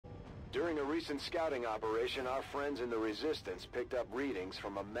During a recent scouting operation, our friends in the Resistance picked up readings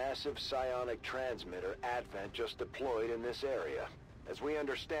from a massive psionic transmitter Advent just deployed in this area. As we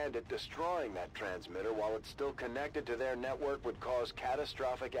understand it, destroying that transmitter while it's still connected to their network would cause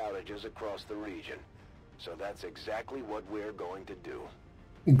catastrophic outages across the region. So that's exactly what we're going to do.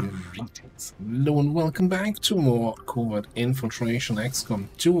 Greetings. Hello and welcome back to more Covert Infiltration XCOM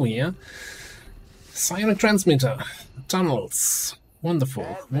 2 here. Psionic transmitter. Tunnels. Wonderful.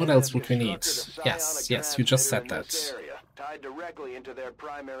 What else would we need? Yes, you just said that. Tied directly into their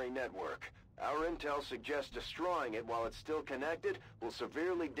primary network. Our intel suggests destroying it while it's still connected will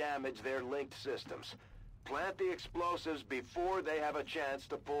severely damage their linked systems. Plant the explosives before they have a chance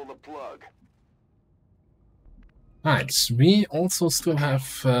to pull the plug. Right, we also still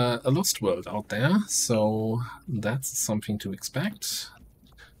have a Lost World out there, so that's something to expect.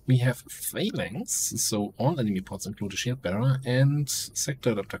 We have phalanx, so all enemy pods include a shield bearer and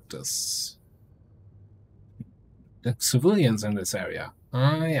sector abductors. The civilians in this area.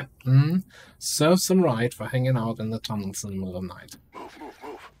 Ah, yeah. Serves them right for hanging out in the tunnels in the middle of the night.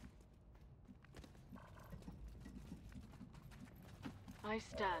 Move. I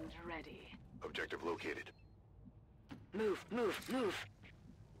stand ready. Objective located. Move.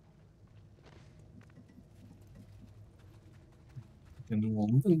 Can do a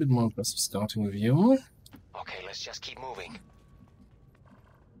little bit more aggressive scouting with you. Okay, let's just keep moving.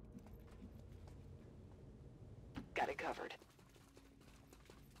 Got it covered.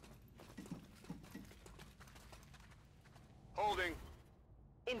 Holding.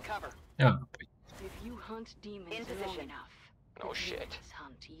 In cover. Yeah. If you hunt demons In long position. enough, No the shit. demons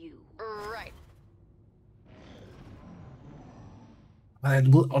hunt you. Right. But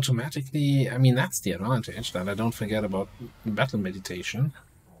it will automatically, I mean, that's the advantage, that I don't forget about battle meditation.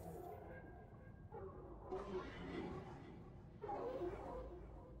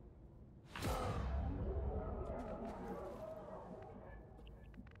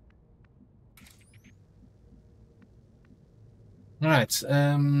 Alright,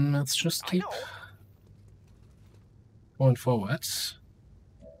 let's just keep going forward.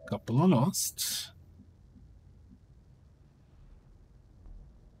 Couple are lost.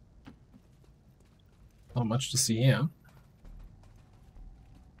 Not much to see here.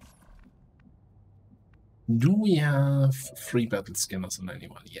 Do we have 3 battle scanners on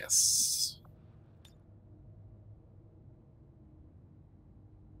anyone? Yes.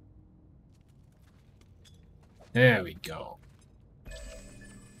 There we go.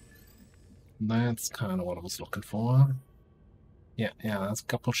 That's kind of what I was looking for. Yeah, there's a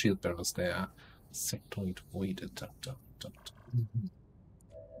couple shield bearers there. Sectoid void adapter.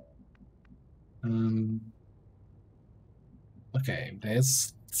 Okay,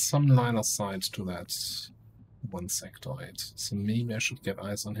 there's some line of sight to that one sectoid, so maybe I should get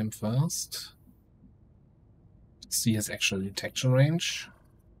eyes on him first. See his actual detection range.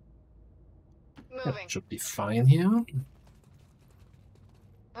 Moving. Should be fine here.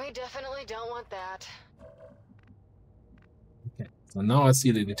 We definitely don't want that. Okay, so now I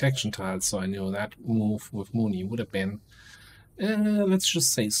see the detection tiles, so I know that move with Mooney would have been, let's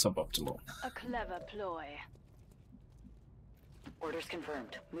just say, suboptimal. A clever ploy. Orders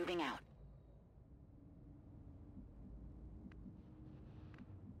confirmed. Moving out.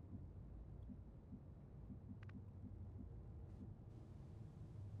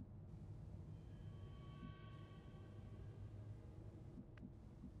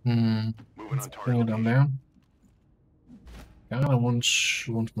 Moving Let's on bring it target. down there. Yeah, I want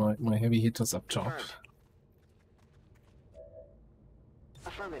my heavy hitters up top. Confirmed.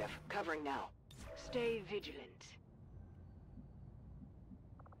 Affirmative. Covering now. Stay vigilant.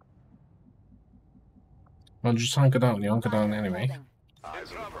 Well, just hunker down. You hunker down anyway.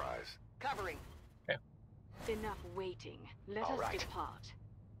 Eyes on the prize. Covering. Enough waiting. Let All us right. depart.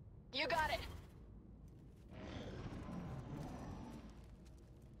 You got it.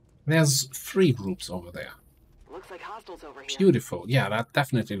 There's 3 groups over there. Looks like hostiles over here. Beautiful. Yeah, that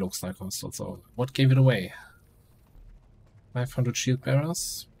definitely looks like hostiles. So, what gave it away? 500 shield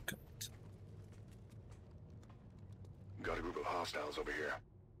bearers. Good. Got a group of hostiles over here.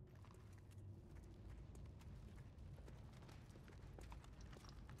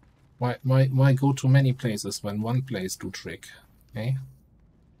 Why go to many places when one place do trick? Eh?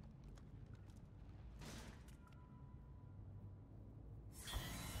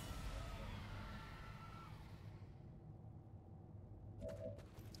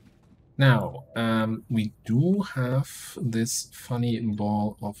 Now, we do have this funny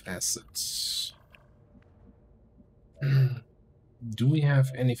ball of acids. Do we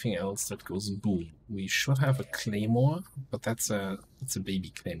have anything else that goes boom? We should have a claymore, but it's a baby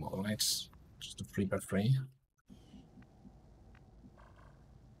claymore, right? Just a 3x3.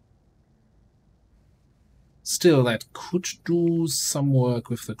 Still, that could do some work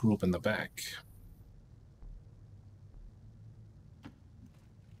with the group in the back.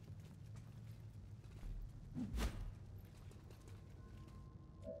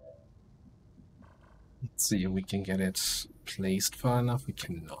 Let's see if we can get it placed far enough. We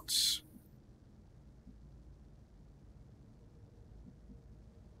cannot.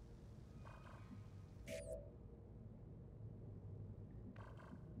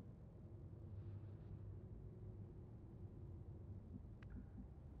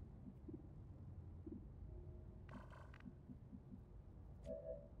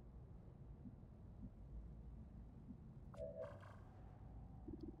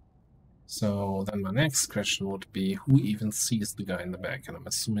 So then my next question would be, who even sees the guy in the back? And I'm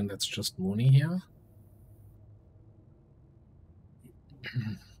assuming that's just Mooney here.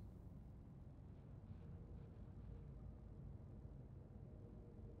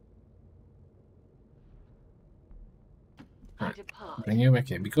 Bring you back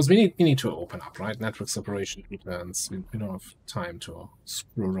here, because we need to open up, right? Network separation returns. We don't have time to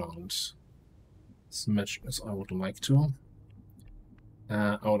screw around as much as I would like to.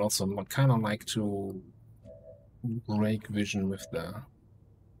 I would also kind of like to break vision with our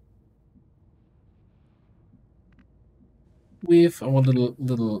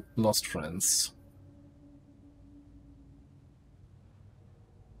little lost friends.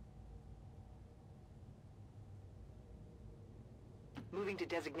 Moving to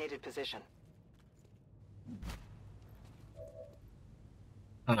designated position.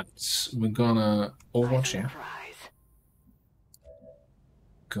 Alright, we're gonna Overwatch here.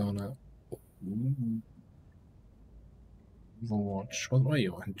 Gonna Overwatch. What are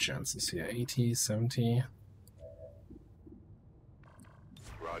your chances here? 80, 70?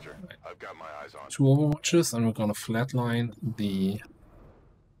 Roger. I've got my eyes on. 2 Overwatches, and we're gonna flatline the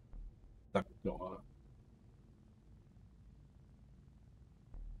Abductor.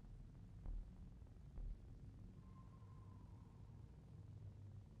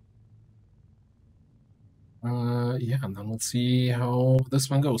 Yeah, and then we'll see how this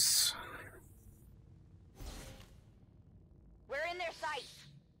one goes. We're in their sights.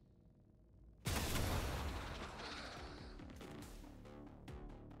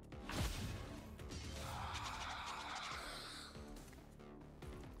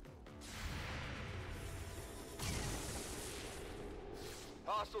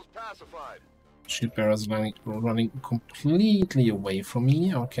 Hostiles pacified. Shield bearers running completely away from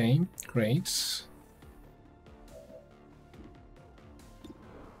me. Okay, great.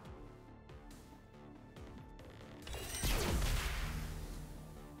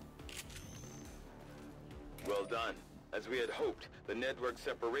 Well done. As we had hoped, the network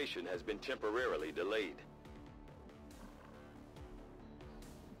separation has been temporarily delayed.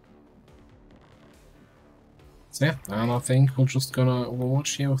 So yeah, and I think we're just gonna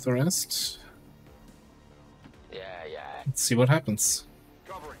Overwatch here with the rest. Yeah. Let's see what happens.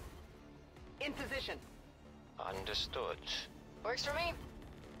 Covering. In position. Understood. Works for me.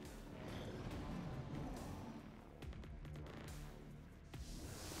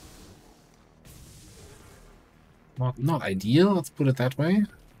 Not ideal, let's put it that way.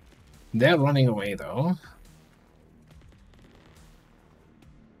 They're running away though.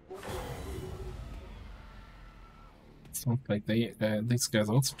 It's not like these guys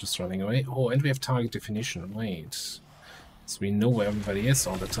are also just running away. Oh, and we have target definition. Wait, so we know where everybody is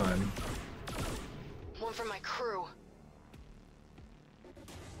all the time. One for my crew.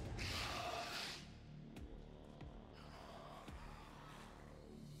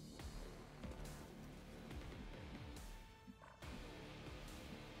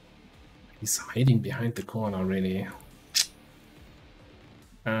 He's hiding behind the corner, really.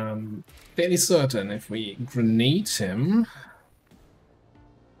 Fairly certain if we grenade him.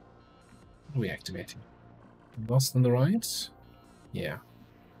 We activate him. Lost on the right? Yeah.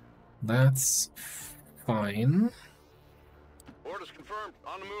 That's fine. Orders confirmed.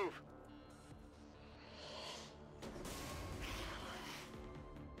 On the move.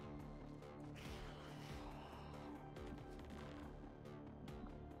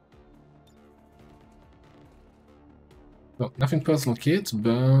 Well, nothing personal, kid,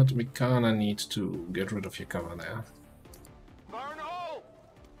 but we kinda need to get rid of your cover there. Fire in the hole!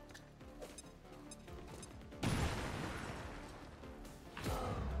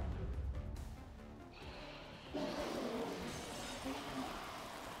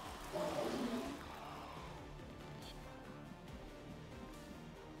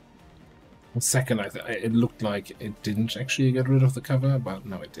 A second, it looked like it didn't actually get rid of the cover, but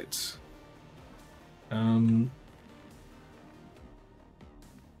no, it did.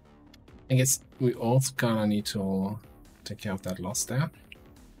 I guess we also gonna need to take care of that loss there.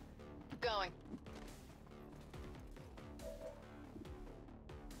 Going.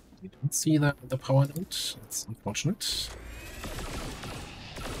 You didn't see the power node. That's unfortunate.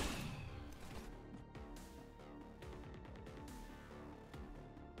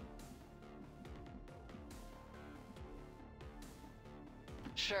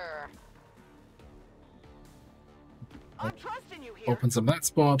 Sure. I'm trusting you here. Opens up that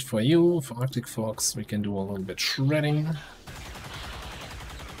spot for you. For Arctic Fox, we can do a little bit shredding.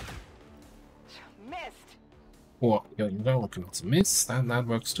 Missed. Or you know, we can also miss. That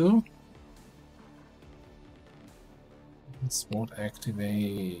works too. Spot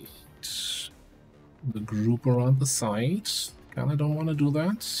activate the group around the site. Kinda don't want to do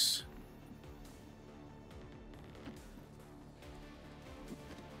that.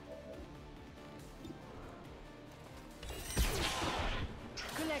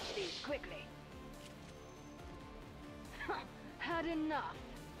 Connect these quickly. Had enough.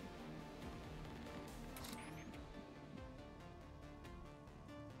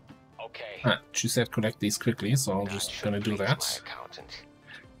 Okay. She said collect these quickly, so I'm That just should gonna do please that. my accountant.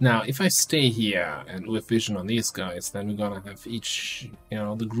 Now, if I stay here and with vision on these guys, then we're gonna have each, you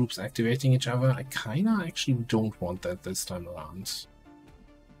know, the groups activating each other. I kinda actually don't want that this time around.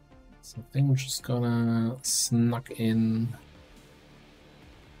 So I think we're just gonna snuck in.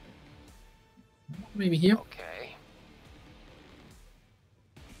 Maybe here. Okay.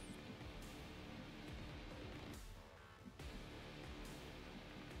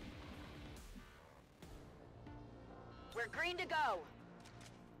 We're green to go.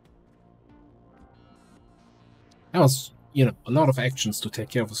 That was, you know, a lot of actions to take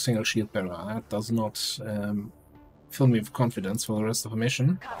care of a single shield bearer. That does not fill me with confidence for the rest of the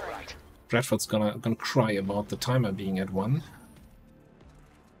mission. Cover it. Right. Bradford's gonna cry about the timer being at 1.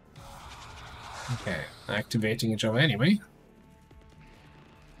 Okay, activating each other anyway.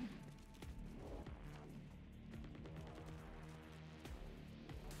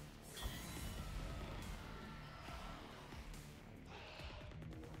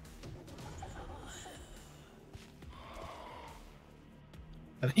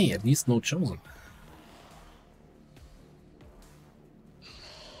 But hey, at least no chosen.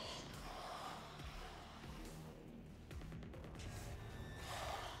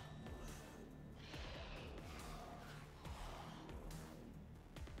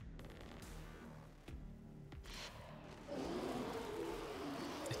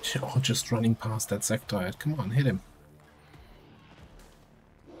 Oh, just running past that sectoid. Come on, hit him.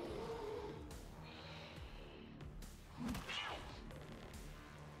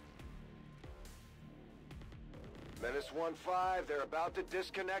 Menace 1-5, they're about to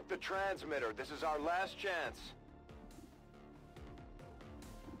disconnect the transmitter. This is our last chance.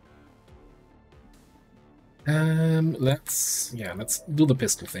 Let's do the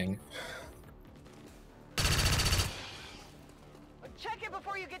pistol thing. Check it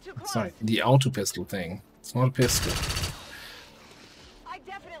before you get too close. Sorry, the auto pistol thing. It's not a pistol. I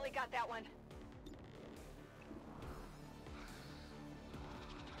definitely got that one.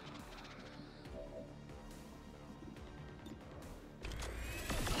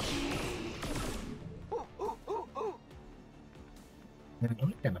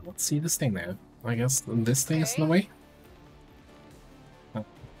 I cannot see this thing there. I guess this thing is in the way.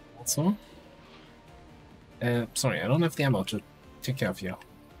 Also, sorry, I don't have the ammo to take care of you.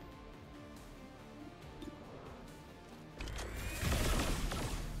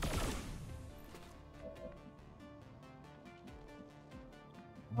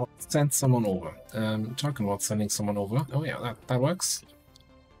 I'll send someone over. Talking about sending someone over. Oh yeah, that works.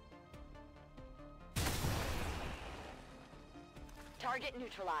 Target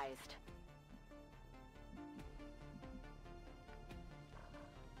neutralized.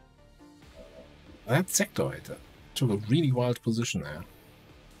 That sectoid took a really wild position there.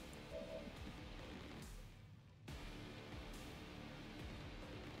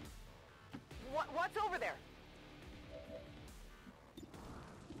 What's over there?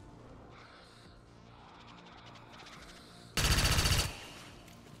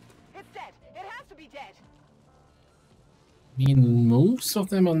 It's dead. It has to be dead. I mean, most of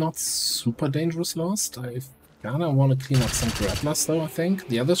them are not super dangerous lost. I kinda want to clean up some grapplers though, I think.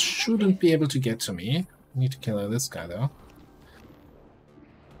 The others shouldn't be able to get to me. Need to kill this guy though.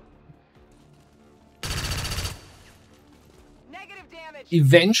 Negative damage.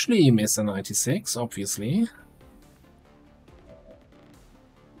 Eventually you miss a 96, obviously.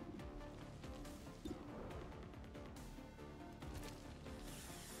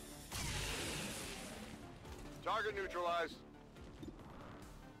 Target neutralized.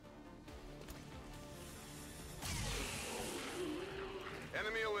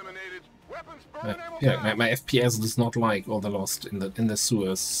 Enemy eliminated. Weapons burn. Ammo yeah, down. my FPS does not like all the Lost in the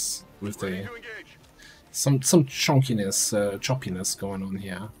sewers with Ready the to engage. some chunkiness, choppiness going on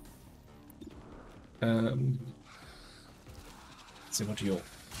here. Let's see what you.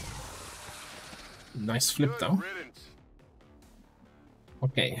 Nice flip Good though. riddance.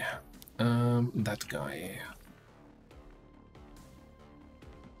 Okay, that guy.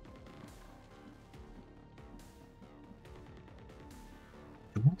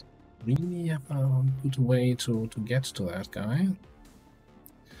 Don't really have a good way to get to that guy.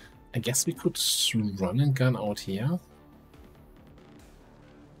 I guess we could run and gun out here.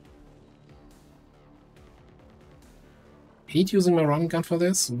 Hate using my run gun for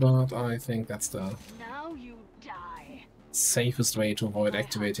this, but I think that's the Now you die. safest way to avoid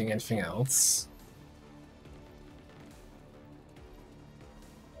activating anything else.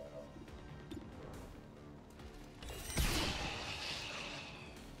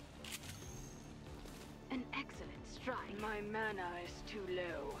 An excellent strike. My mana is too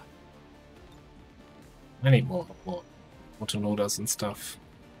low. I need more autoloaders and stuff.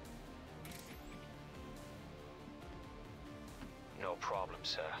 No problem,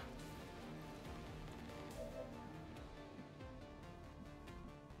 sir.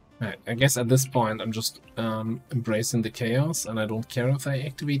 Right, I guess at this point I'm just embracing the chaos and I don't care if they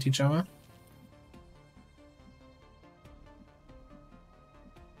activate each other.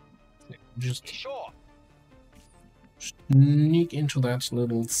 Just Sure. sneak into that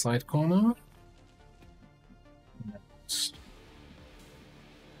little side corner.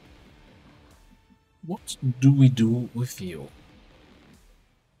 What do we do with you?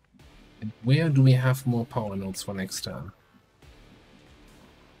 And where do we have more power nodes for next turn?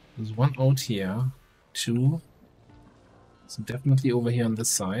 There's one out here, two. So definitely over here on this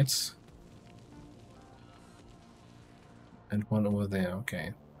side. And one over there,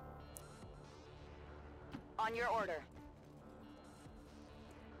 okay. On your order.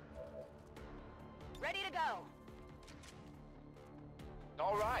 Ready to go.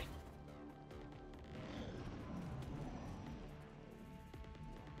 All right.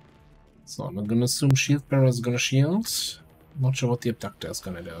 So I'm gonna assume Shield Bearer is gonna shield. Not sure what the Abductor is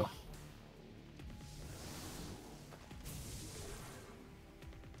gonna do.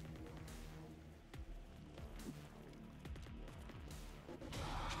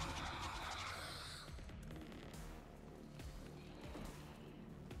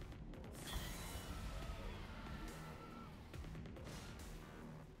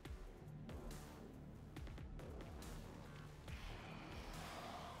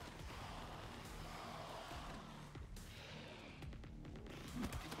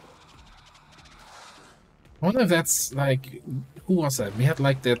 I wonder if that's like, who was that? We had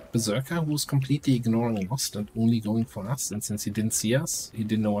like that Berserker who was completely ignoring Lost and only going for us, and since he didn't see us, he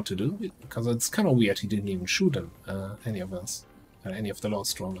didn't know what to do. Because it's kind of weird he didn't even shoot him, any of us, any of the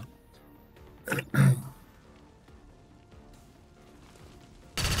Lost rather. I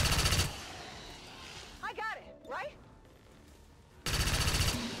got it, right?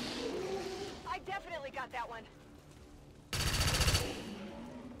 I definitely got that one.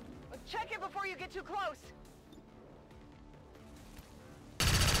 Check it before you get too close.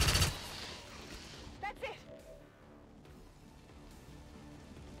 That's it.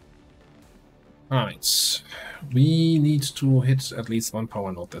 Alright, we need to hit at least one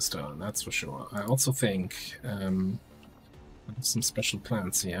power node this turn, that's for sure. I also think some special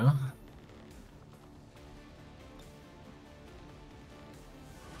plans here.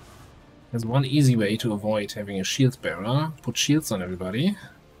 There's one easy way to avoid having a shield bearer. Put shields on everybody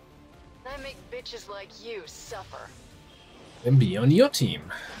I make bitches like you suffer. and be on your team.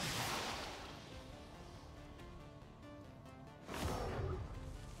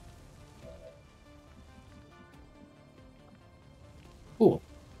 Cool.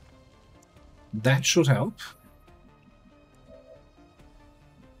 That should help.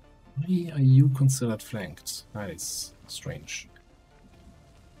 Why are you considered flanked? That is strange.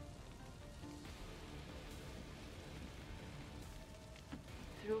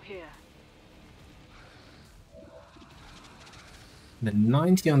 Through here. The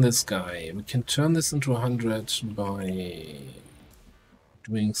 90 on this guy. We can turn this into 100 by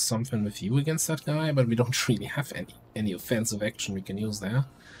doing something with you against that guy, but we don't really have any offensive action we can use there.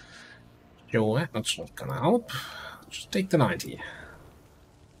 Sure, that's not gonna help. Just take the 90.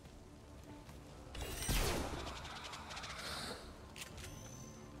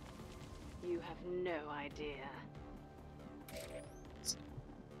 You have no idea.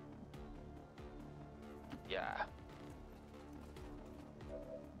 Yeah.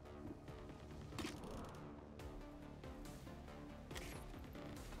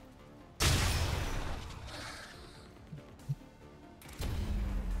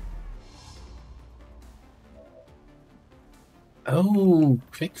 Oh,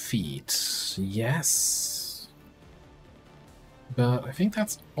 quick feed. Yes. But I think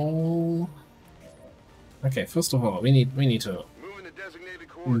that's all. Okay, first of all, we need to Moving to designated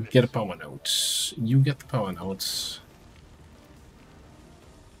coordinates. get a power node. You get the power node.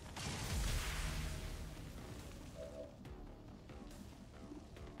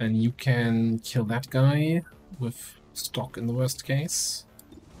 And you can kill that guy with stock in the worst case.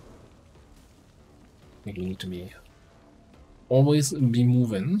 I think you need to be always be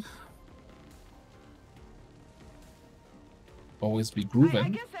moving. Always be I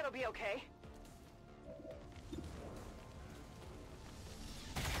grooving. guess that'll be okay.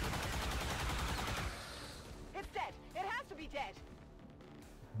 It's dead. It has to be dead.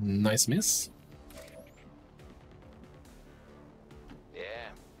 Nice miss. Yeah.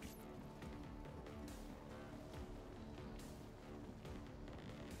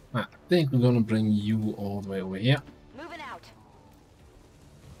 I think we're gonna bring you all the way over here. Moving out.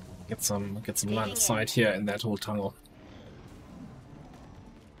 Get some line of sight here in that whole tunnel.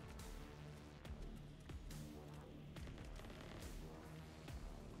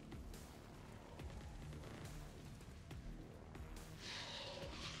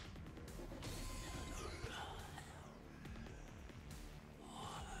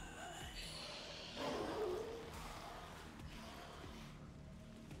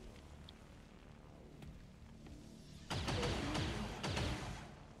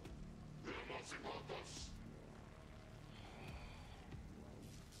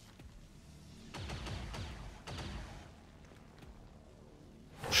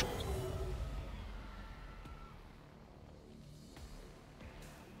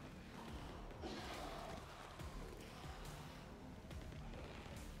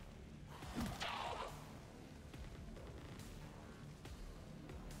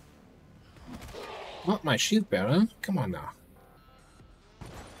 Not my shield bearer. Come on now.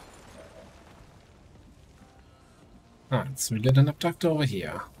 Ah, so we get an abductor over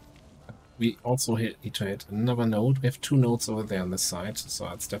here. We also need to hit another node. We have 2 nodes over there on this side, so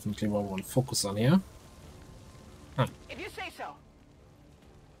that's definitely what we want to focus on here. If you say so.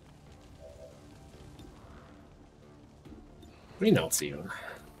 3 nodes even.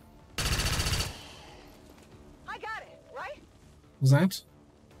 I got it, right? Who's that?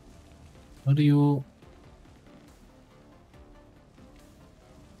 How do you...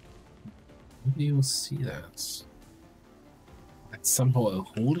 How do you see that? That's somehow a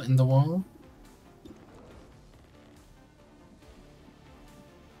hole in the wall?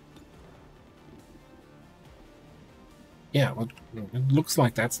 Yeah, but it looks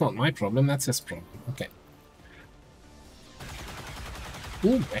like that's not my problem, that's his problem. Okay.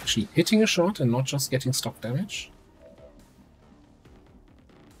 Ooh, actually hitting a shot and not just getting stock damage.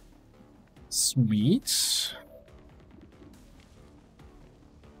 Sweet.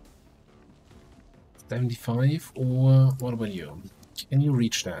 75, or what about you? Can you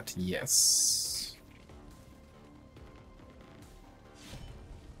reach that? Yes.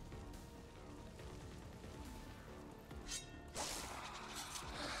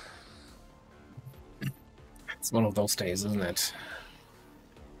 It's one of those days, isn't it?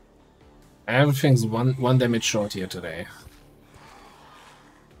 Everything's one damage short here today.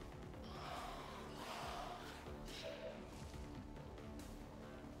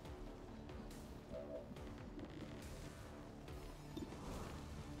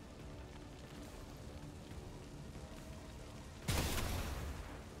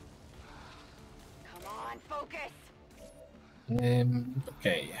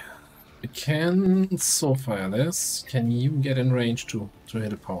 Okay. We can so fire this. Can you get in range to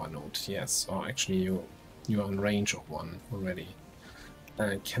hit a power node? Yes. Or actually you are in range of one already.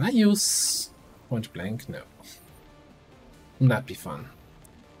 Can I use point blank? No. Wouldn't that be fun?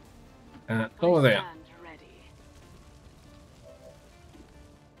 Over there.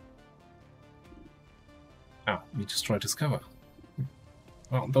 Oh, we destroyed his cover.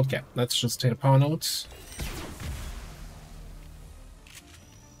 Well, don't care. Let's just hit a power node.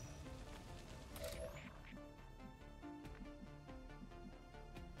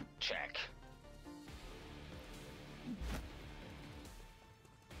 Check.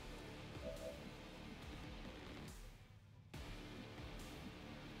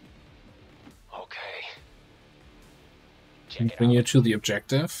 Okay. Can bring you to the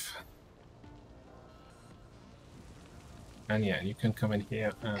objective. And yeah, you can come in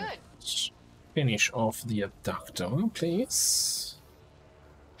here and finish off the abductor, please.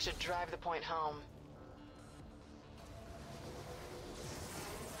 Should drive the point home.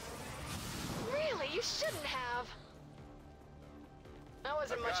 Really? You shouldn't have. That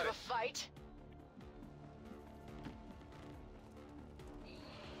wasn't much of a fight.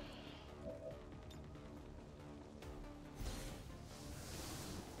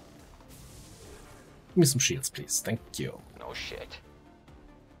 me some shields, please. Thank you. No shit.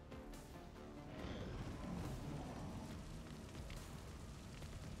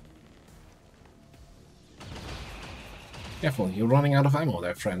 Careful, you're running out of ammo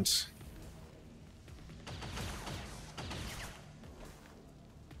there, friend.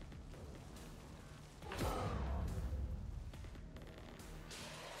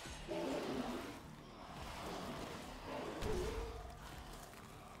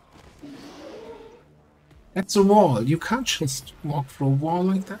 That's a wall. You can't just walk through a wall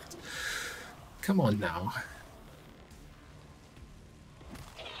like that. Come on now.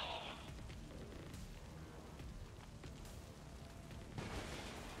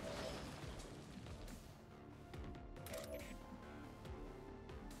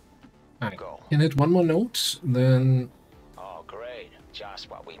 Alright, can hit one more note, then... Oh, great. Just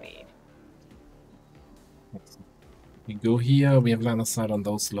what we need. We go here, we have line of sight on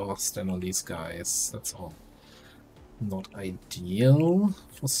those lost and on these guys. That's all. Not ideal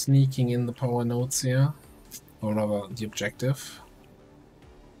for sneaking in the power nodes here. Or rather, the objective.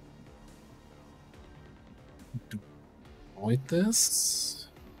 To avoid this.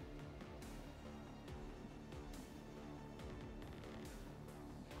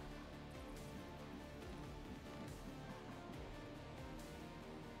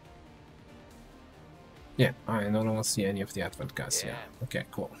 Yeah, I no longer see any of the Advent guys here. Okay,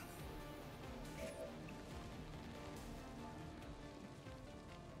 cool.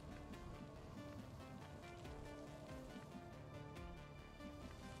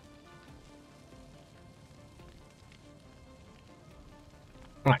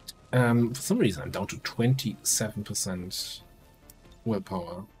 Right. For some reason, I'm down to 27%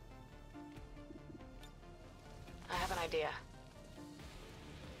 willpower. I have an idea.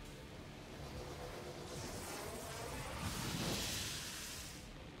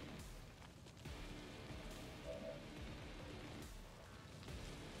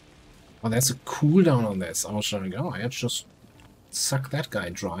 Oh, there's a cooldown on this. I was trying to go. I had just suck that guy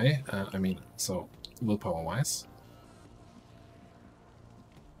dry. I mean, so willpower-wise.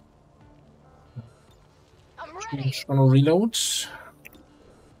 I'm ready. Just gonna reload.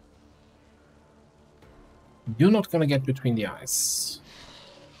 You're not gonna get between the eyes.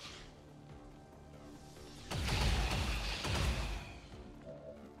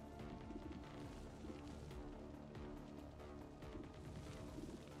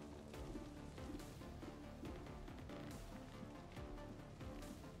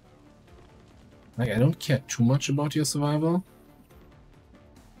 Like, I don't care too much about your survival.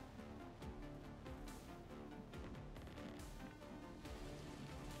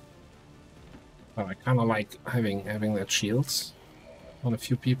 But I kind of like having that shields on a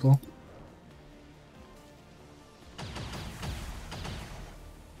few people.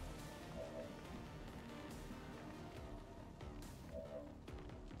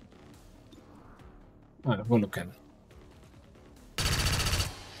 Alright, we're looking.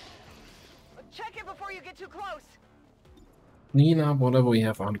 Check it before you get too close. Clean up whatever we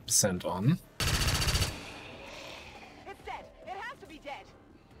have 100% on. It's dead. It has to be dead.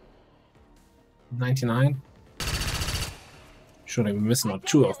 99. Should have missed not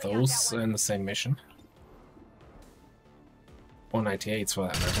two of those in the same mission. Or 98s for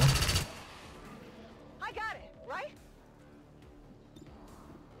that matter. I got it, right?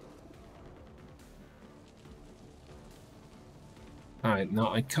 Alright,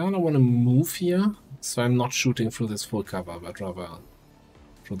 now I kind of want to move here, so I'm not shooting through this full cover, but rather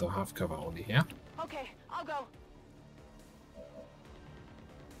through the half cover only here. Okay, I'll go.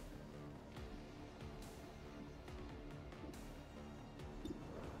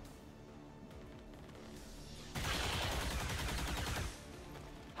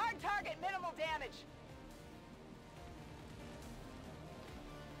 Hard target, minimal damage.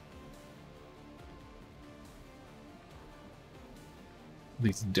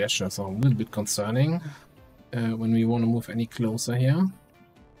 These dashes are a little bit concerning when we want to move any closer here.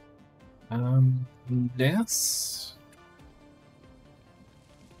 Let's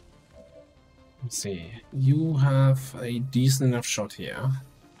see. You have a decent enough shot here.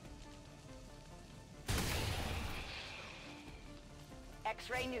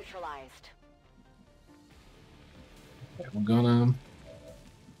 X-ray neutralized. Okay, we're gonna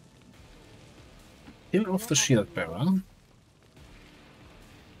kill off the shield bearer.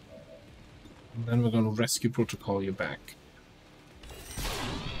 And then we're gonna rescue protocol you back.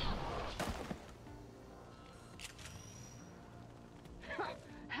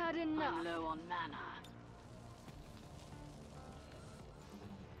 Had enough. I'm low on mana.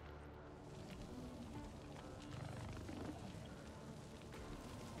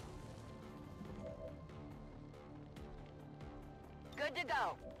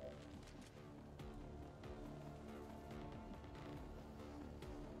 go.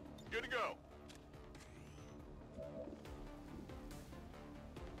 Good to go.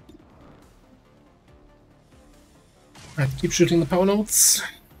 Right, keep shooting the power nodes.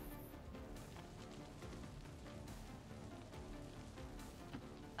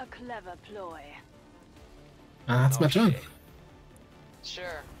 A clever ploy. Ah, it's my turn. shit.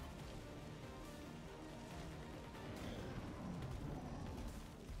 Sure.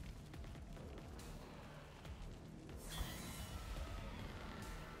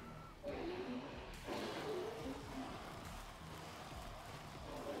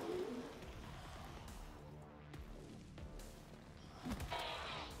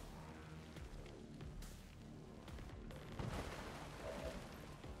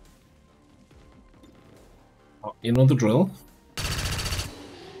 Oh, you know the drill.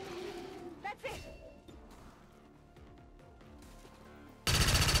 That's it.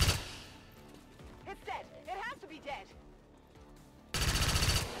 It's dead. It has to be dead.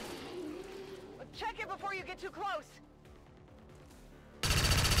 Check it before you get too close.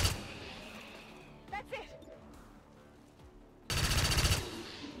 That's it.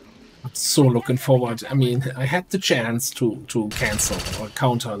 I'm so looking forward. I mean, I had the chance to cancel or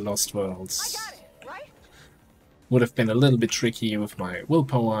counter Lost I Worlds. got it, right? Would have been a little bit tricky with my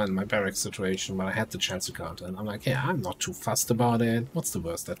willpower and my barrack situation, but I had the chance to counter. And I'm like, yeah, I'm not too fussed about it. What's the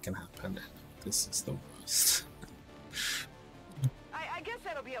worst that can happen? This is the worst. I guess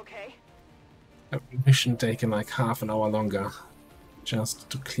that'll be okay. A mission taken like half an hour longer just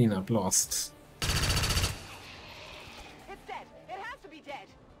to clean up Lost. It's dead. It has to be dead.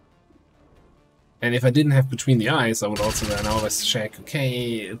 And if I didn't have Between the Eyes, I would also then always check,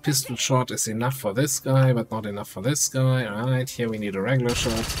 okay, a pistol shot is enough for this guy, but not enough for this guy. Alright, here we need a regular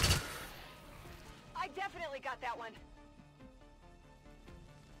shot. I definitely got that one.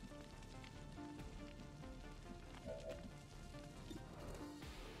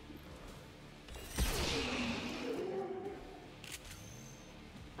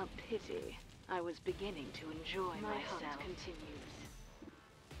 A pity. I was beginning to enjoy myself. Continues.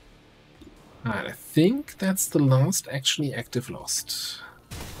 Alright, I think that's the last actually active Lost.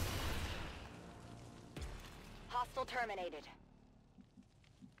 Hostile terminated.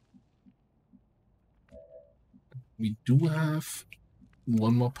 We do have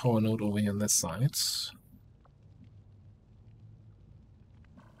one more power node over here on this side.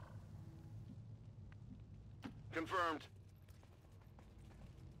 Confirmed.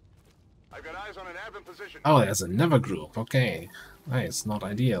 I've got eyes on an advent position. Oh, there's another group. Okay. That is not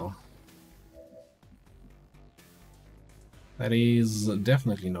ideal. That is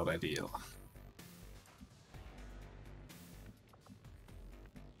definitely not ideal.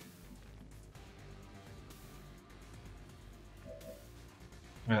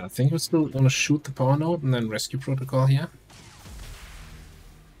 I think we're still gonna shoot the power node and then rescue protocol here.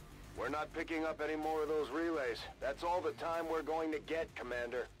 We're not picking up any more of those relays. That's all the time we're going to get,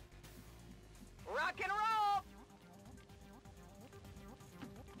 Commander. Rock and roll!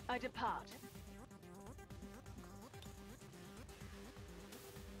 I depart.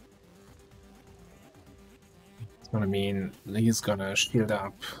 That's what I mean. He's gonna shield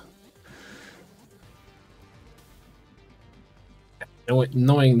up.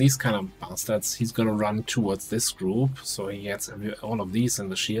 Knowing these kind of bastards, he's gonna run towards this group, so he gets all of these in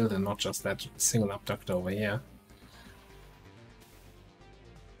the shield and not just that single abductor over here.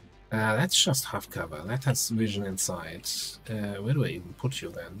 That's just half cover. That has vision inside. Where do I even put you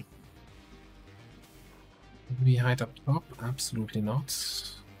then? Did we hide up top? Absolutely not.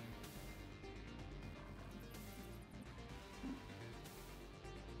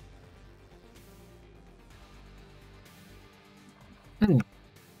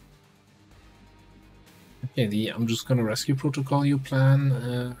 Okay, the I'm just gonna rescue protocol you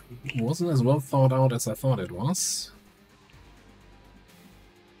plan wasn't as well thought out as I thought it was.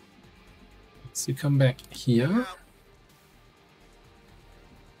 So you come back here.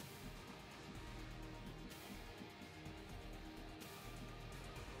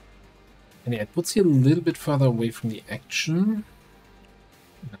 And yeah, it puts you a little bit further away from the action.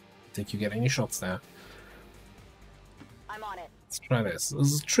 I don't think you get any shots there. I'm on it. Let's try this.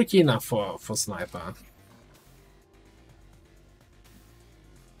 This is tricky enough for sniper.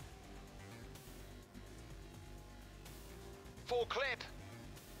 Full clip.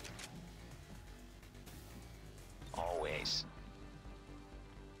 Always.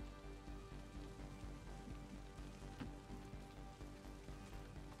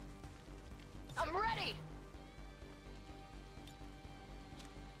 I'm ready.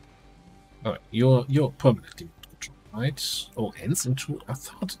 Alright, you're permanently in control. Right. Oh, ends into. I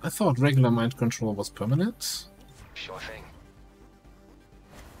thought regular mind control was permanent. Sure thing.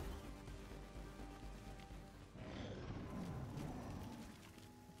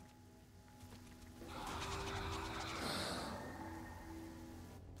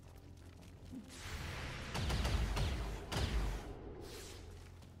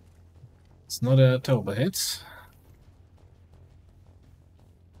 It's not a terrible hit.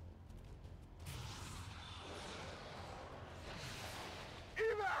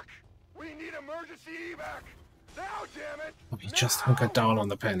 We need emergency evac! Now, damn it! Oh, he just hunkered down on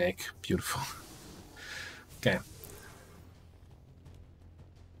the panic. Beautiful. Okay.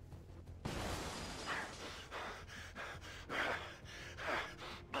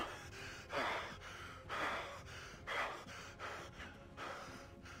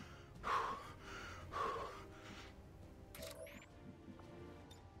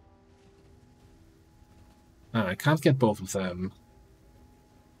 I can't get both of them.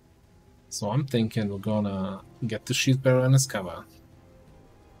 So I'm thinking we're gonna get the shield bearer in his cover.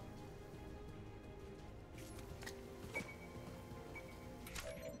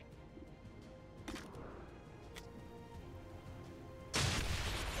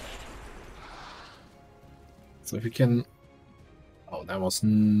 So if you can... Oh, there was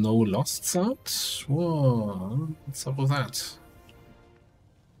no losts out? Whoa, what's up with that?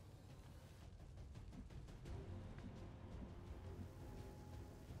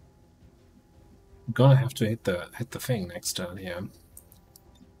 I'm gonna have to hit the thing next turn here.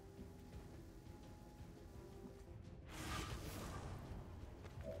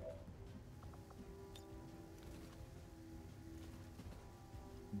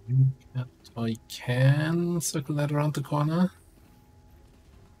 I can circle that around the corner.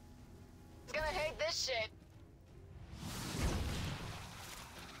 He's gonna hate this shit.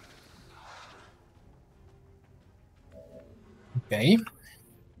 Okay.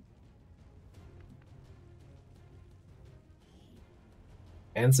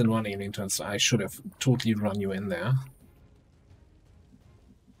 Ends in one evening turn, so I should have totally run you in there.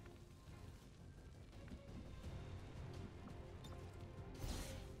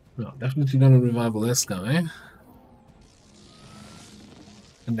 Well, definitely gonna revival this guy.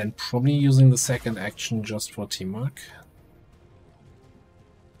 And then probably using the second action just for teamwork.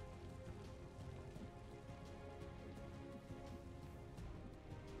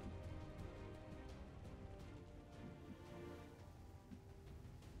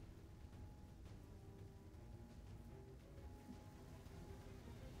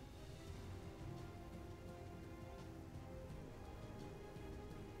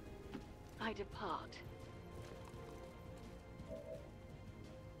 I depart.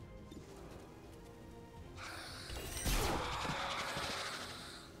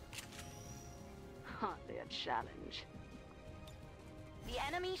 Hardly a challenge. The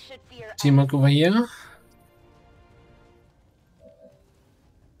enemy should fear. Teamwork over here.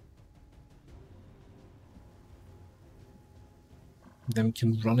 Then we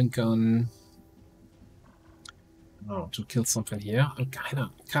can run and gun. Oh, to kill something here. I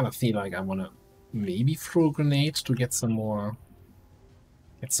kind of feel like I want to maybe throw a grenade to get some more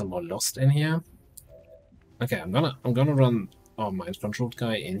lost in here. Okay, I'm gonna run our mind controlled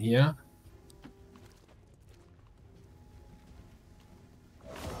guy in here.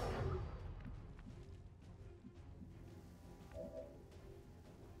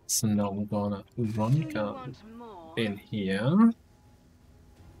 So now I'm gonna run gun in here.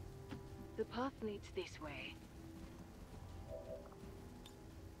 The path leads this way.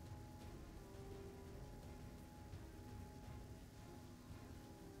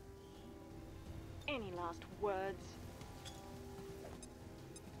 Any last words?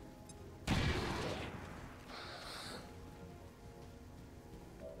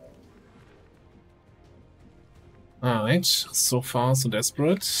 Alright, so far so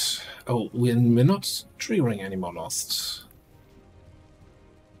desperate. Oh, we're not triggering any more lost.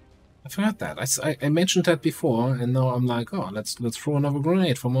 I forgot that. I mentioned that before, and now I'm like, oh, let's throw another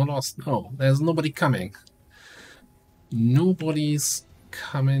grenade for more lost. No, there's nobody coming. Nobody's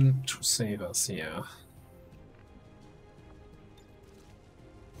coming to save us here.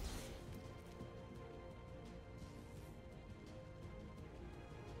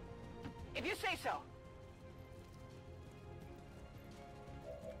 If you say so.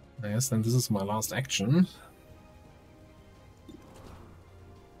 Yes, then this is my last action.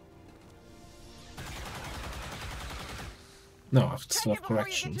 No, I have to still have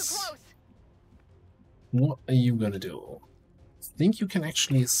corrections. What are you gonna do? I think you can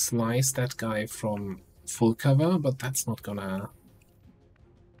actually slice that guy from full cover, but that's not gonna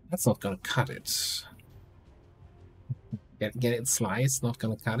cut it. Get it sliced, not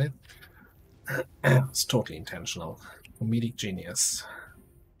gonna cut it. It's totally intentional. Comedic genius.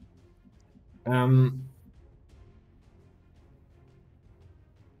 Can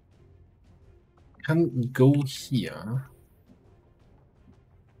go here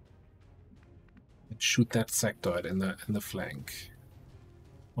and shoot that sectoid in the flank.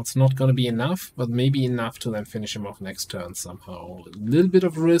 It's not going to be enough, but maybe enough to then finish him off next turn somehow. A little bit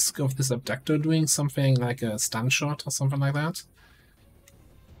of risk of this Abductor doing something like a stun shot or something like that.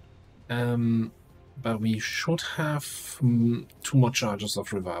 But we should have 2 more charges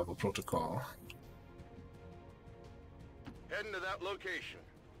of Revival Protocol. Heading to that location.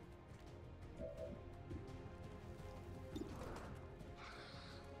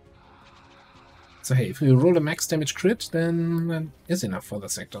 So hey, if we roll a max damage crit, then that is enough for the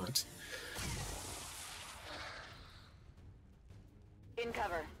sectoid. In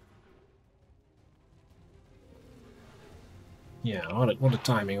cover. Yeah, what a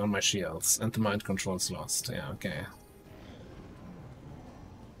timing on my shields. And the mind control's lost. Yeah, okay.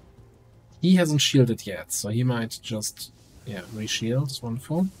 He hasn't shielded yet, so he might just, yeah, re-shield. It's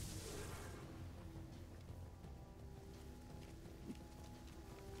wonderful.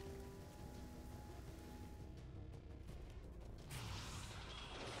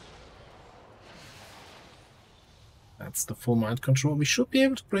 That's the full mind control. We should be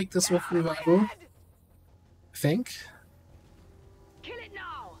able to break this with Revival, I think. Kill it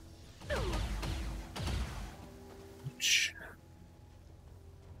now. Ouch.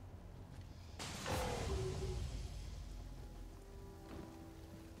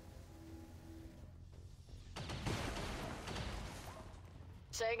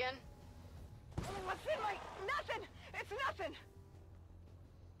 Say again? What's in my... Nothing. It's nothing.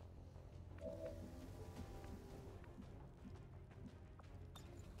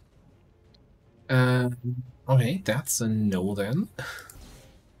 Okay, that's a no then.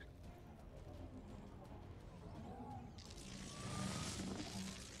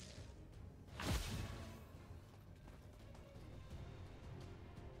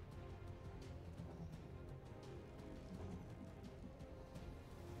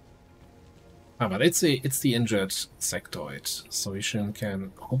 But it's the injured sectoid, so we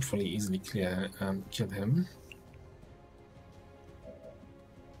can hopefully easily kill him.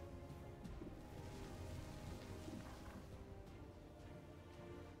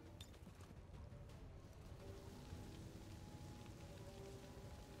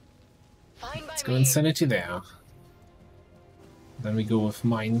 Let's go Insanity there. Then we go with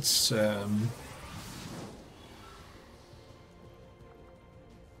Mind.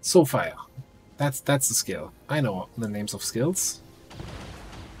 Soulfire. That's the skill. I know the names of skills.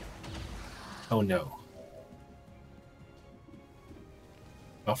 Oh no.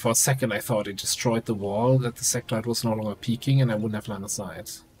 Oh, for a second I thought it destroyed the wall, that the sectoid was no longer peeking and I wouldn't have line of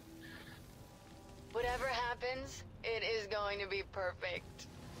sight. Whatever happens, it is going to be perfect.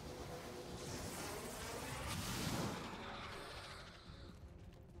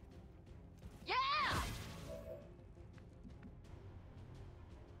 Yeah!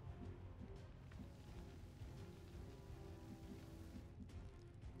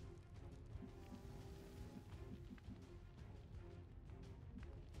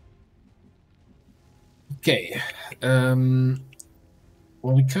 Okay,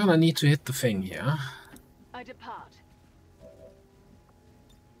 well, we kind of need to hit the thing here. I depart.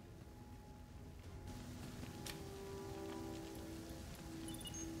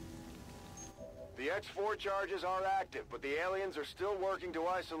 The X4 charges are active, but the aliens are still working to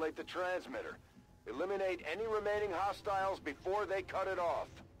isolate the transmitter. Eliminate any remaining hostiles before they cut it off.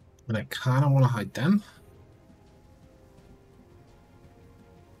 And I kind of want to hide them.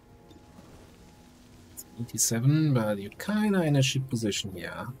 It's 87, but you're kind of in a shit position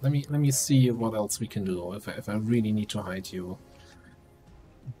here. Let me see what else we can do. If I really need to hide you,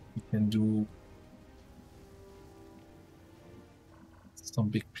 we can do some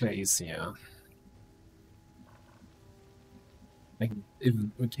big plays here. Like, if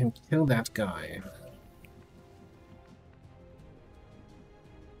we can kill that guy.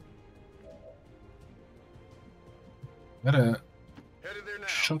 Got a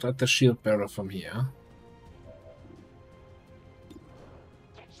shot at the shield bearer from here.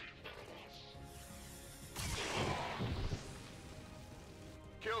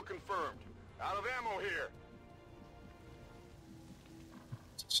 Kill confirmed. Out of ammo here.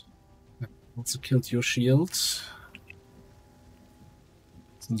 Also killed your shield.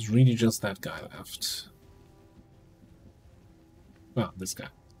 It's really just that guy left. Well, this guy.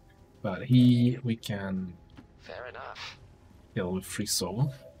 But we can Fair enough. kill with free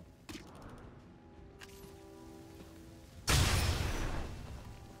soul.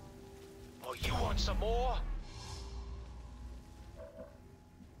 Want some more?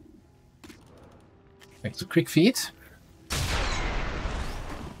 Back to quick feed.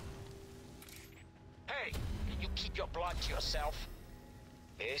 Hey, can you keep your blood to yourself?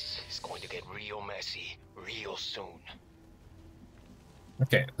 This is going to get real messy real soon.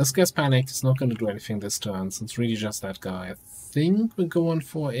 Okay, this guy's panicked. It's not going to do anything this turn, so it's really just that guy. I think we're going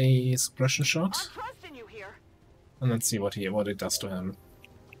for a suppression shot. I'm trusting you here. And let's see what it does to him.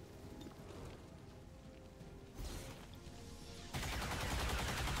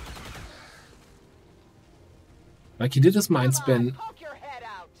 Like, he did his mind spin Poke your head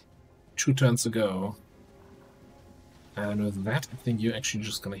out. 2 turns ago. And with that, I think you're actually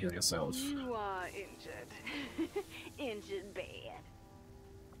just gonna heal yourself. You are injured. Injured bad.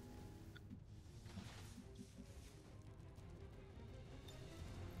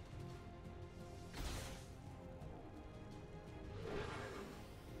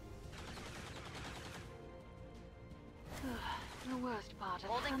 The worst part of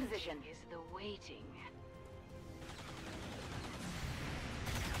Holding hunting position. is the waiting.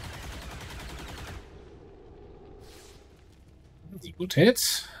 Good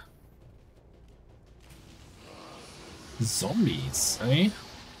hit. Zombies, eh?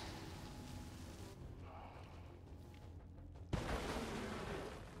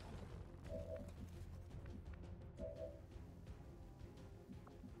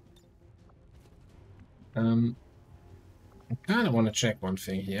 I kind of want to check one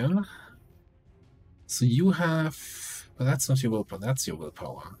thing here. So you have... But that's not your willpower, that's your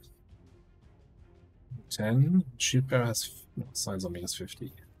willpower. 10. Shield bearer has... No, Sign Zombie has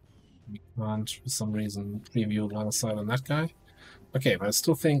 50. We can't, for some reason, preview line of sight on that guy. Okay, but I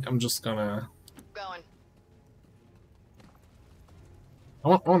still think I'm just gonna... Going. I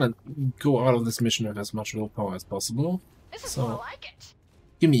want to go out of this mission with as much willpower as possible. This is So- more like it.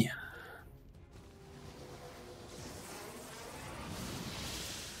 Gimme.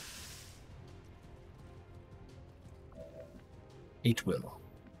 Eight will.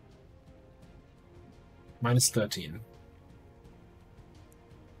 Minus 13.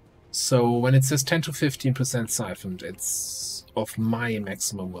 So when it says 10 to 15% siphoned, it's of my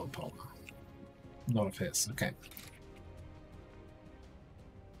maximum willpower. Not of his, okay.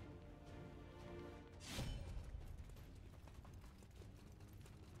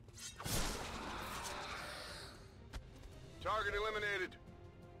 Target eliminated.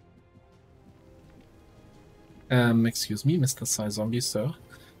 Excuse me, Mr. Psy Zombie, sir.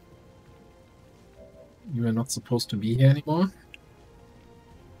 You are not supposed to be here anymore.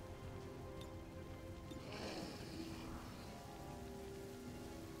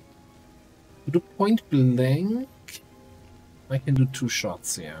 To do point blank, I can do 2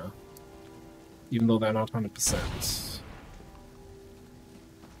 shots here. Even though they're not 100%.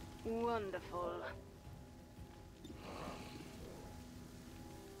 Wonderful.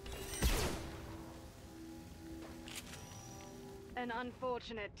 An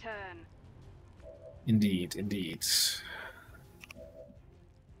unfortunate turn. Indeed, indeed.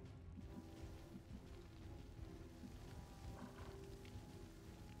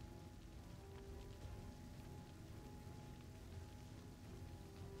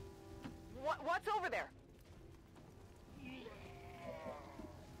 What's over there?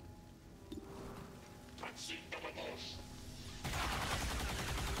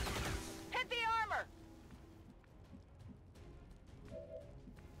 Hit the armor.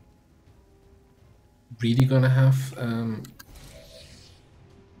 Really gonna have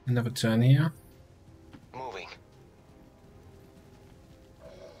another turn here. Moving.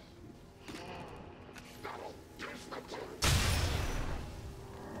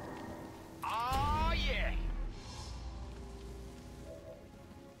 Oh yeah.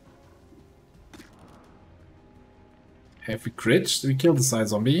 Have we crit? Do we kill the side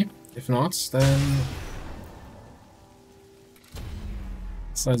zombie? If not, then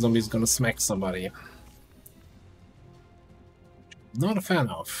side zombie is gonna smack somebody. Not a fan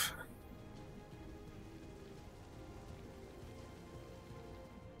of.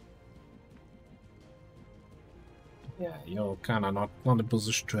 Yeah, you're kinda not in a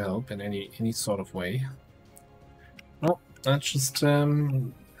position to help in any sort of way. Well, let's just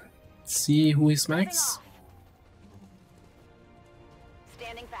see who he smacks.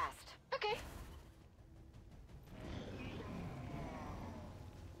 Standing fast. Okay.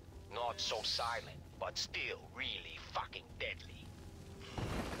 Not so silent, but still really fucking deadly.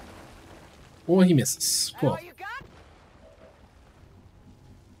 Or he misses. Cool. All you got?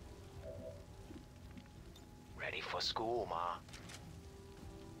 Ready for school, Ma?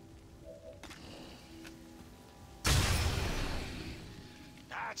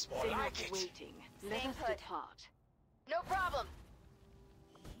 That's more Enough like it. waiting. Let Stay us put. depart. No problem.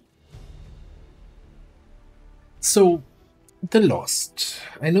 So, the Lost.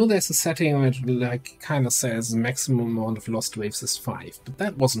 I know there's a setting where it like kind of says maximum amount of Lost waves is 5, but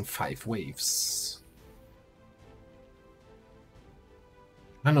that wasn't 5 waves.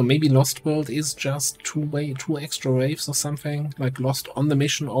 I don't know, maybe Lost World is just two extra waves or something, like Lost on the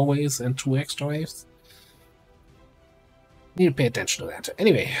mission always and 2 extra waves. Need to pay attention to that.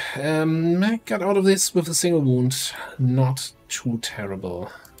 Anyway, I got out of this with a single wound. Not too terrible.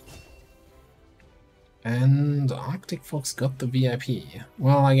 And Arctic Fox got the VIP.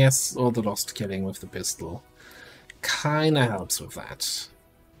 Well, I guess all the Lost killing with the pistol kinda helps with that.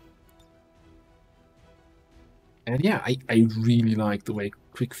 And yeah, I really like the way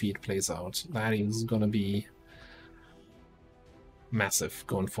Quick Feed plays out. That is gonna be massive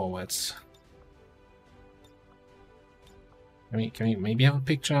going forward. Can we maybe have a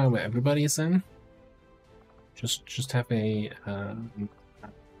picture where everybody is in? Just have a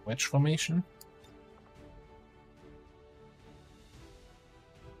wedge formation.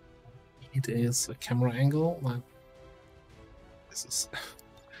 It is a camera angle. This is.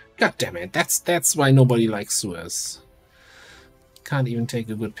 God damn it! That's why nobody likes Suez. Can't even take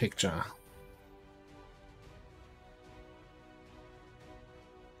a good picture.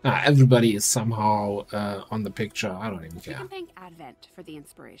 Everybody is somehow on the picture. I don't even You care. can thank Advent for the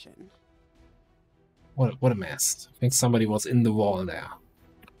inspiration. What a mess. I think somebody was in the wall there.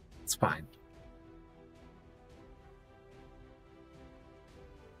 It's fine.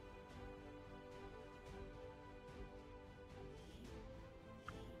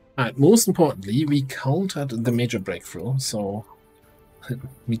 Alright, most importantly, we countered the major breakthrough, so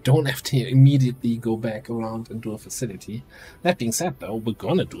we don't have to immediately go back around and do a facility. That being said, though, we're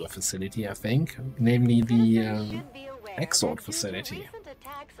gonna do a facility, I think, namely the XCOM facility. Recent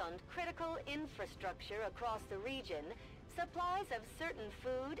attacks on critical infrastructure across the region, supplies of certain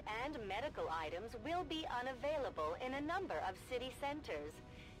food and medical items will be unavailable in a number of city centers.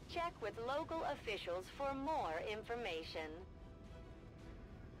 Check with local officials for more information.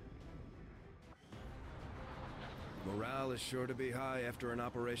 Morale is sure to be high after an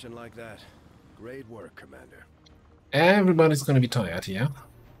operation like that. Great work, Commander. Everybody's gonna be tired here.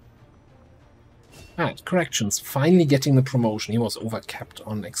 Alright, corrections. Finally getting the promotion. He was overcapped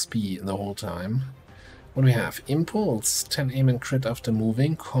on XP the whole time. What do we have? Impulse, 10 aim and crit after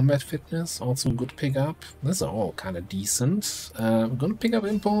moving. Combat fitness, also good pickup. These are all kind of decent. I'm gonna pick up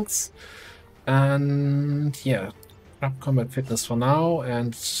Impulse. And yeah, grab combat fitness for now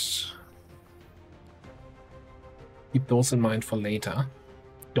and keep those in mind for later.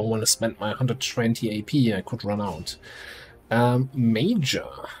 Don't want to spend my 120 AP, I could run out. Major.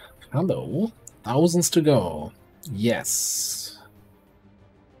 Hello. Thousands to go. Yes.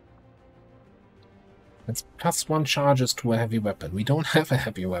 It's +1 charges to a heavy weapon. We don't have a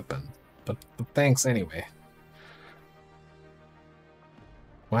heavy weapon, but thanks anyway.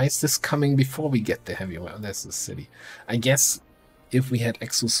 Why is this coming before we get the heavy weapon? That's the city. I guess if we had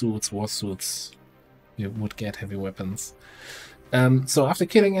exosuits, warsuits, we would get heavy weapons. So after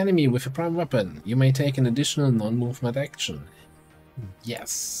killing enemy with a prime weapon, you may take an additional non-movement action.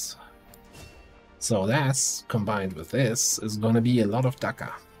 Yes. So that, combined with this, is gonna be a lot of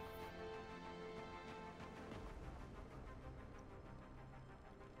DACA.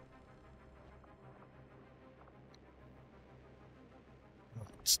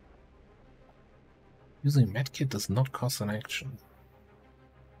 Using medkit does not cost an action.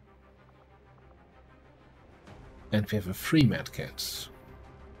 And we have a free medkit.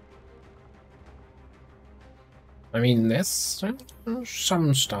 I mean, there's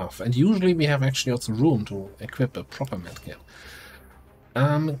some stuff. And usually we have actually also room to equip a proper medkit.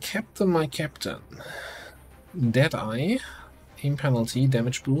 Captain, my captain. Deadeye. Aim penalty,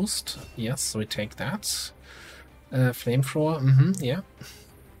 damage boost. Yes, so we take that. Flamethrower, yeah.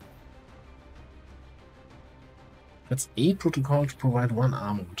 That's 8 protocol to provide 1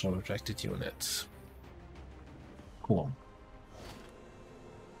 armor to a rejected unit. Cool.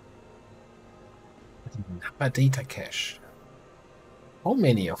 Nappa data cache. How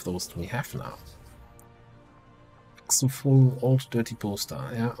many of those do we have now? So full old dirty poster.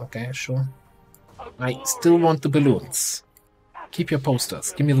 Yeah, okay, sure. I still want the balloons. Keep your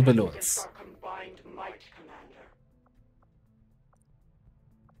posters. Give me the balloons.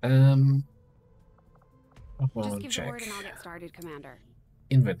 Just give the Check. word and I'll get started, Commander.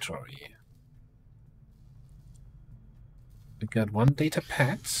 Inventory. We got 1 data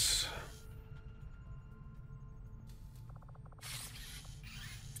pad.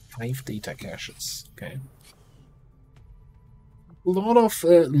 5 data caches. Okay. lot of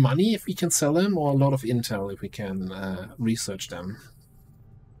money if we can sell them, or a lot of intel if we can research them.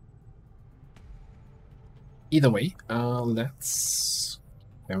 Either way, let's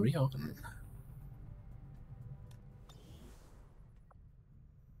carry on.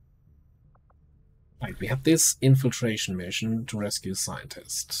 Right, we have this infiltration mission to rescue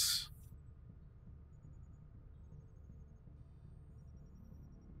scientists.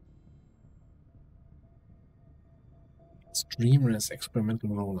 Streamers experimental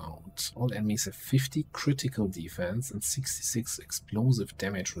rollout. All enemies have 50 critical defense and 66 explosive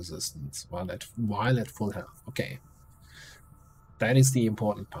damage resistance while at full health. Okay. That is the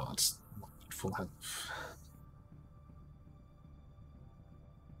important part. Full health.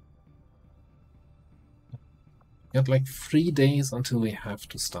 We got like 3 days until we have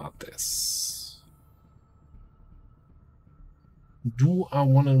to start this. Do I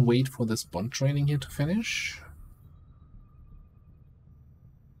want to wait for this bond training here to finish?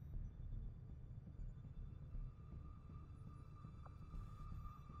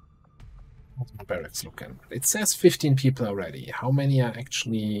 How's my barracks looking? It says 15 people are ready. How many are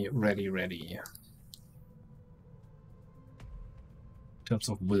actually ready? In terms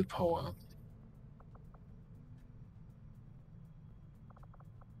of willpower.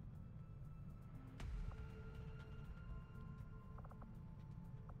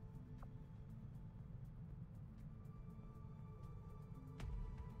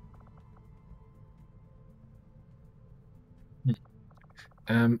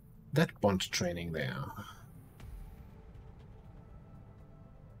 That bond training there.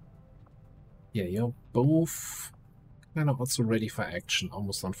 Yeah, you're both kind of also ready for action,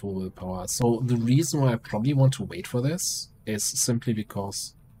 almost on full willpower. So the reason why I probably want to wait for this is simply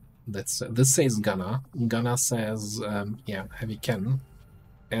because this says gunner. Gunner says, yeah, heavy cannon.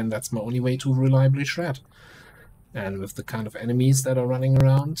 And that's my only way to reliably shred. And with the kind of enemies that are running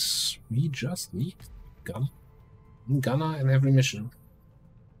around, we just need gunner in every mission.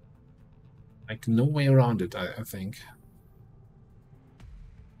 Like, no way around it, I think.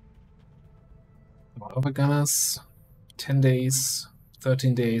 Other gunners, 10 days,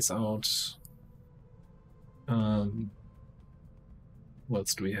 13 days out. What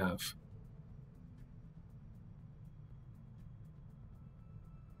else do we have?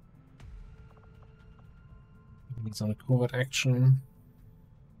 He's on a covert action.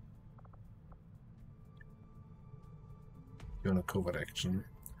 You're on a covert action.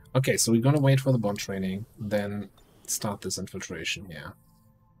 Okay, so we're gonna wait for the bond training, then start this infiltration here.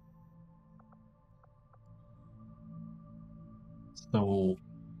 So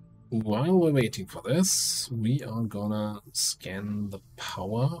while we're waiting for this, we are gonna scan the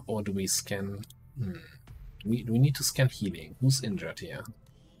power, or do we scan... We need to scan healing. Who's injured here?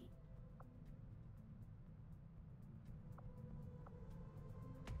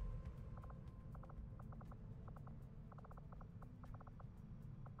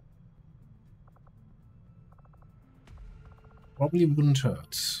 Probably wouldn't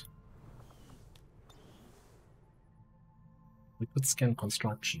hurt. We could scan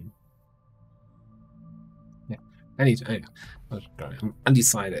construction. Yeah, I'm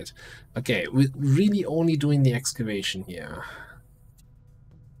undecided. Okay, we're really only doing the excavation here.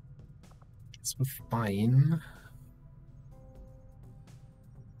 So fine.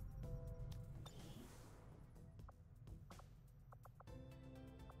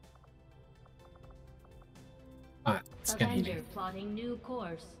 Avenger plotting new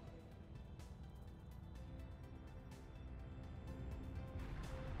course.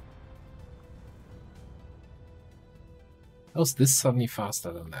 How's this suddenly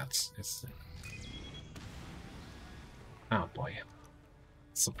faster than that? Oh boy.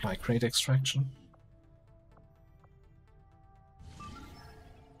 Supply crate extraction.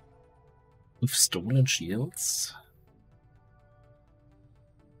 With stolen shields.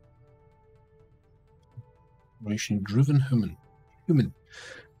 Driven human.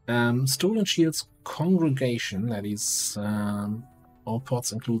 Stolen shields congregation, that is, all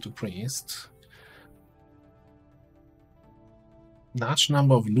ports include the priest. Large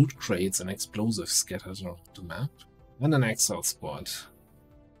number of loot crates and explosives scattered around the map. And an exile squad.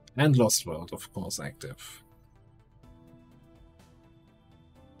 And Lost World, of course, active.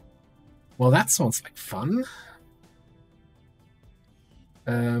 Well, that sounds like fun.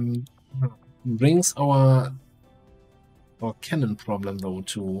 Brings our cannon problem, though,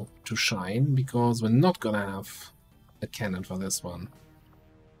 to shine, because we're not gonna have a cannon for this one.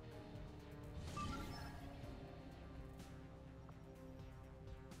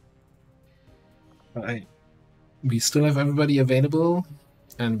 But we still have everybody available,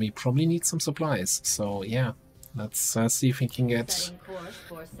 and we probably need some supplies, so yeah. Let's see if we can get Setting course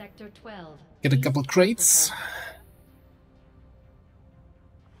for Sector 12. a couple crates.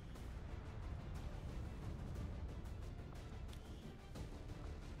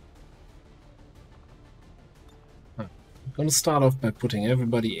 I'm going to start off by putting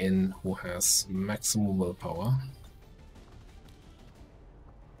everybody in who has maximum willpower.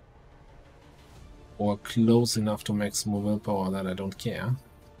 Or close enough to maximum willpower that I don't care.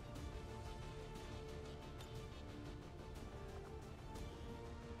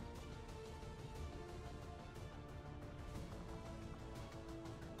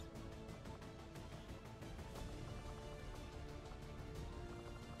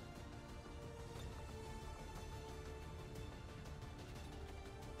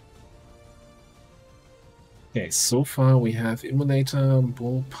 Okay, so far we have emulator,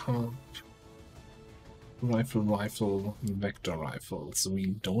 bullpup, rifle, vector rifle. So we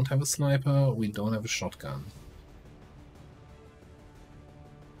don't have a sniper, we don't have a shotgun.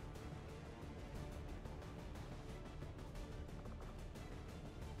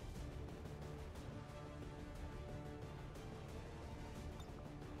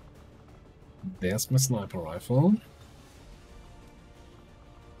 There's my sniper rifle.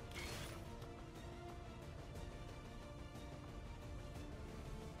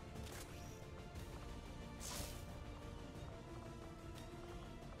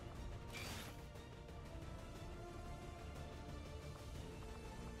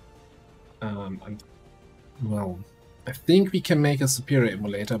 Well, I think we can make a superior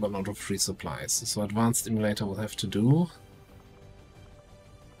emulator, but not with free supplies. So advanced emulator will have to do.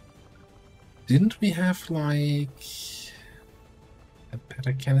 Didn't we have, like, a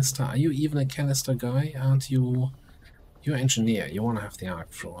better canister? Are you even a canister guy? Aren't you? You're an engineer. You want to have the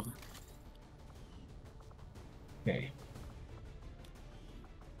arc thrower. Okay.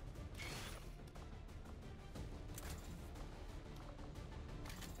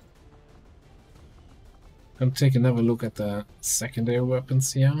 Gonna take another look at the secondary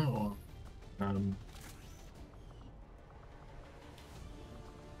weapons here, or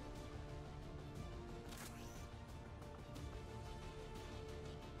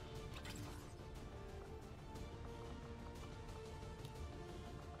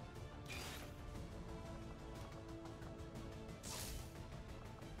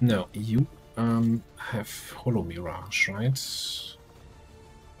no, you have Holo Mirage, right?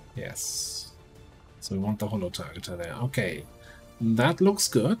 Yes. So we want the holo targeter there. Okay, that looks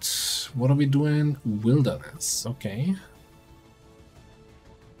good. What are we doing? Wilderness. Okay.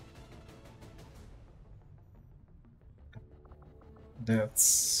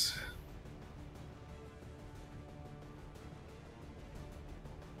 That's...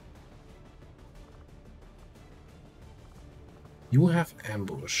 You have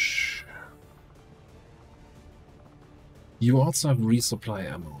ambush. You also have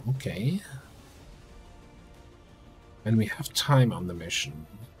resupply ammo. Okay. And we have time on the mission.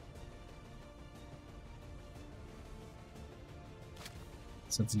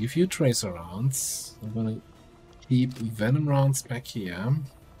 So let's give you tracer rounds. I'm gonna keep venom rounds back here.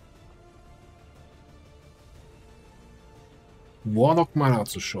 Warlock might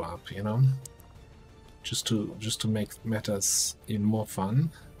also show up, you know, just to make matters even more fun.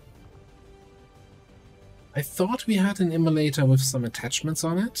 I thought we had an emulator with some attachments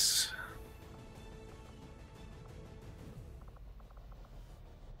on it.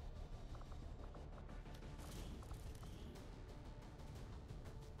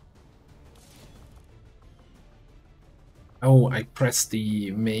 Oh, I pressed the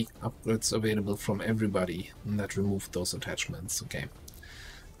make upgrades available from everybody, and that removed those attachments. Okay,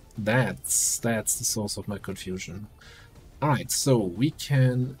 that's the source of my confusion. All right, so we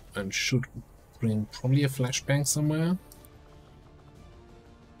can and should bring probably a flashbang somewhere,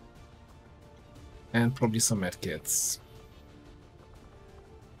 and probably some medkits.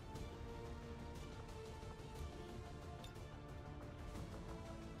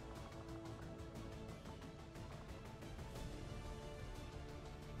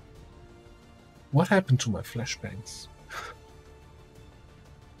 What happened to my flashbangs?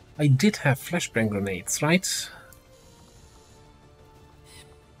 I did have flashbang grenades, right?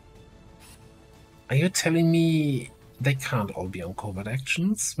 Are you telling me they can't all be on covert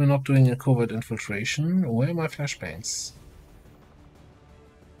actions? We're not doing a covert infiltration? Where are my flashbangs?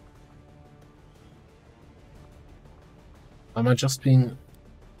 Am I just being...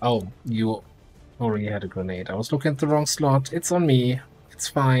 Oh, you already had a grenade. I was looking at the wrong slot. It's on me. It's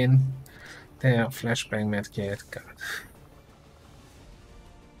fine. There, flashbang medkit. God.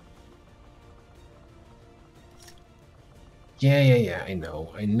 Yeah, I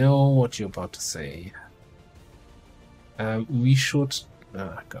know. I know what you're about to say. We should...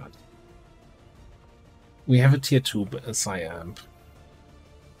 Oh, God. We have a tier 2 Psyamp.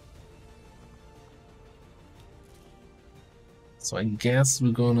 So I guess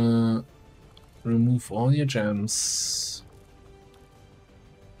we're gonna remove all your gems.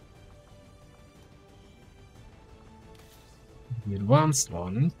 The advanced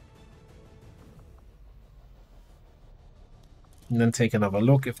one. And then take another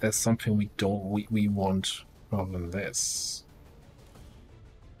look if there's something we want rather than this.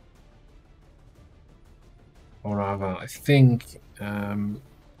 Or rather, I think,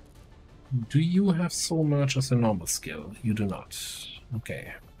 do you have soul merge as a normal skill? You do not.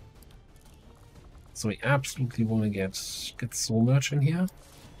 Okay. So we absolutely want to get soul merge in here.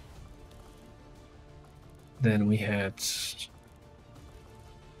 Then we had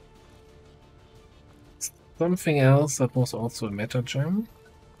something else that was also a meta gem.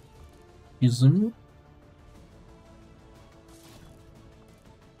 Ism.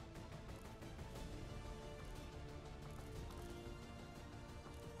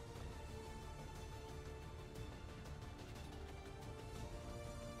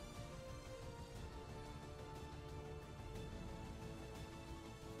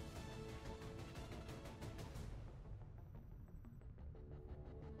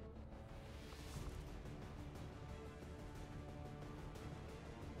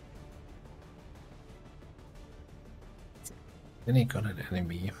 Then he got an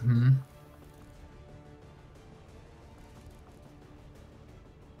enemy.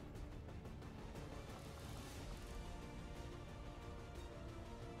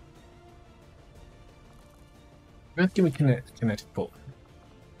 Let's give me kinetic pull.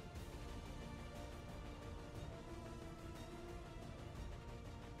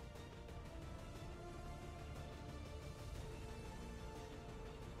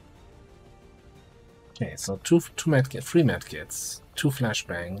 Okay, so three medkits, 2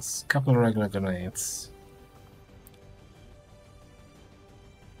 flashbangs, couple of regular grenades.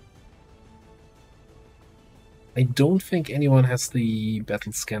 I don't think anyone has the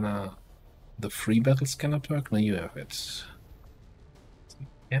battle scanner, the free battle scanner perk. No, you have it. So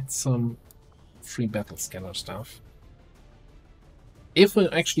get some free battle scanner stuff. If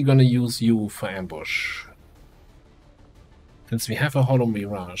we're actually gonna use you for ambush, since we have a Hollow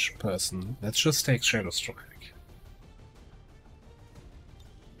Mirage person, let's just take Shadow Strike.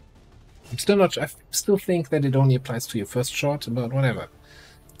 I'm still not. I still think that it only applies to your first shot, but whatever.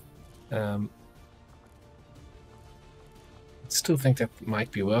 Still think that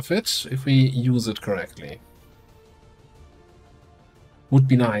might be worth it if we use it correctly. Would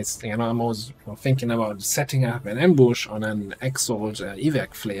be nice. You know, I'm always thinking about setting up an ambush on an Exalt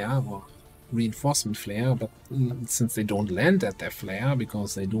evac flare or reinforcement flare, but since they don't land at their flare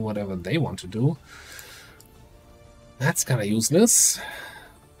because they do whatever they want to do, that's kind of useless.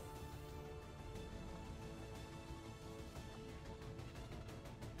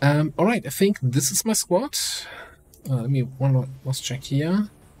 Alright, I think this is my squad. Let me one last check here.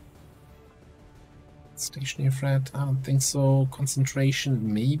 Stationary threat, I don't think so.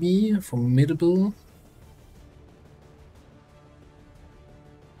 Concentration, maybe. Formidable.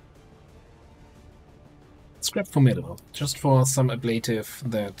 Scrap formidable, just for some ablative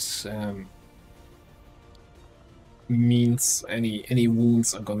that means any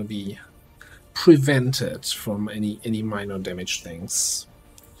wounds are gonna be prevented from any minor damage things.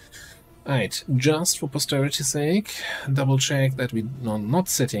 Alright, just for posterity's sake, double check that we're not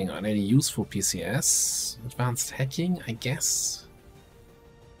sitting on any useful PCS. Advanced hacking, I guess.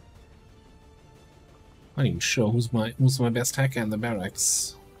 I'm not even sure who's my best hacker in the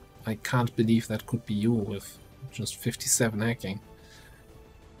barracks. I can't believe that could be you with just 57 hacking.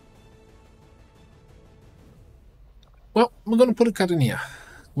 Well, we're gonna put a cut in here.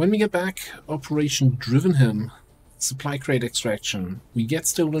 When we get back, Operation Driven Him. Supply crate extraction. We get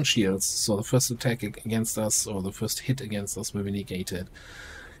stolen shields, so the first attack against us, or the first hit against us, will be negated.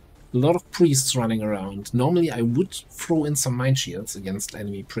 A lot of priests running around. Normally I would throw in some mind shields against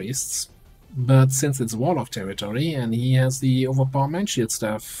enemy priests, but since it's Warlock territory and he has the overpower mind shield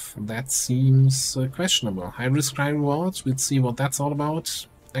stuff, that seems questionable. High risk, high rewards. We'll see what that's all about.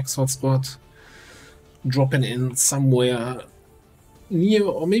 Exalt squad dropping in somewhere near,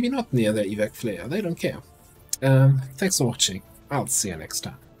 or maybe not near, their evac flare. They don't care. Thanks for watching. I'll see you next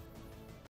time.